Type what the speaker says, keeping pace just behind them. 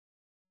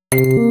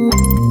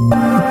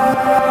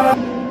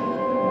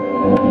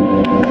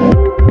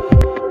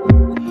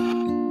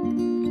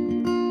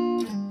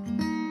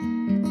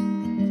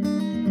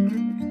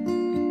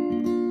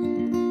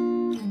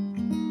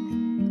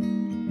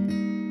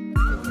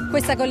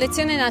Questa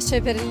collezione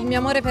nasce per il mio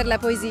amore per la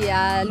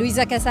poesia.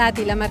 Luisa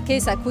Casati, la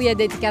marchesa a cui è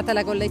dedicata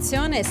la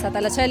collezione, è stata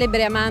la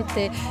celebre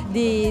amante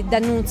di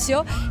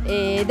D'Annunzio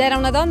ed era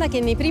una donna che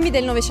nei primi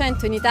del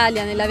Novecento in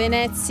Italia, nella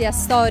Venezia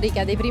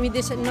storica dei primi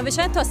del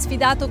Novecento, ha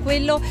sfidato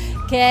quello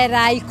che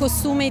era il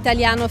costume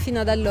italiano fino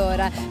ad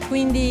allora.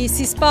 Quindi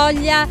si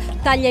spoglia,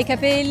 taglia i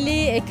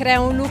capelli e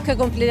crea un look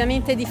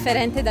completamente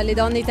differente dalle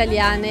donne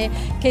italiane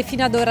che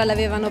fino ad ora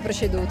l'avevano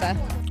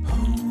preceduta.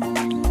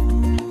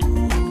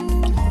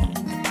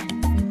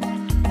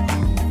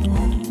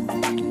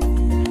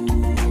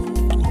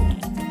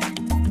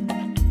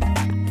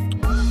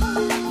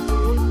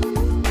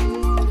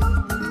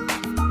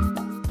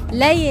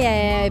 Lei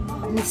è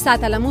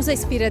stata la musa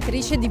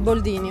ispiratrice di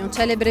Boldini, un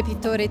celebre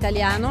pittore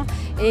italiano,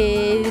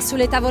 e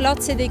sulle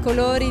tavolozze dei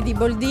colori di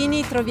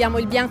Boldini troviamo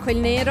il bianco e il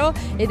nero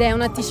ed è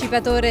un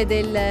anticipatore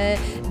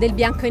del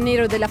bianco e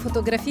nero della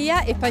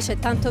fotografia, e poi c'è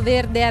tanto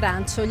verde e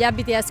arancio, gli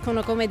abiti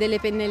escono come delle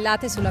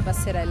pennellate sulla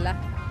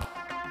passerella.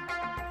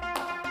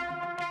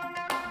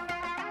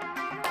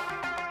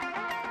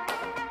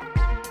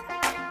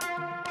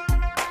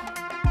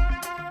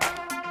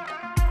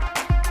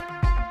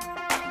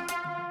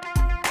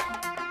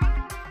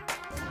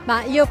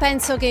 Ma io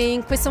penso che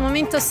in questo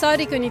momento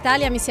storico in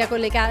Italia mi sia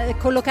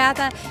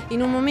collocata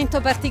in un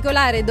momento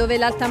particolare dove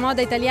l'alta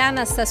moda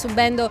italiana sta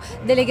subendo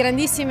delle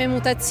grandissime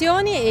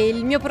mutazioni e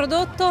il mio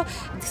prodotto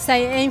è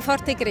in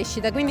forte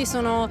crescita, quindi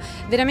sono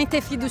veramente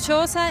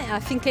fiduciosa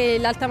affinché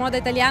l'alta moda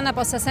italiana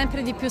possa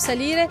sempre di più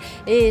salire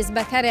e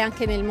sbarcare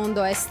anche nel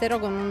mondo estero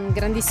con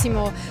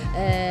grandissima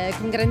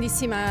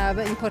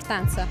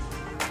importanza.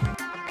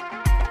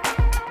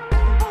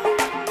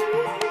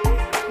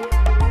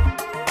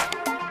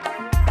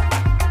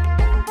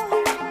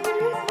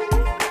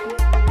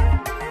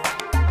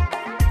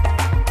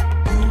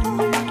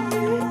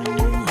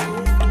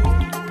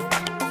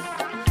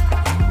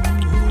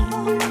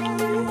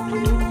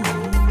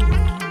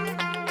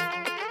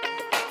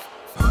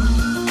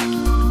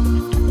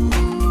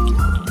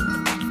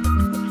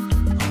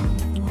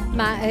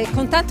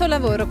 Con tanto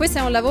lavoro, questo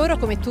è un lavoro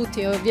come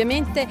tutti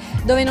ovviamente,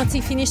 dove non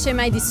si finisce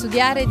mai di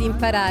studiare e di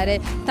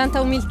imparare,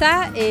 tanta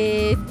umiltà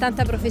e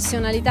tanta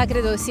professionalità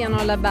credo siano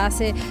alla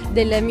base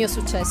del mio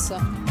successo.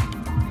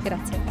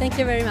 Grazie. Thank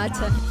you very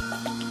much.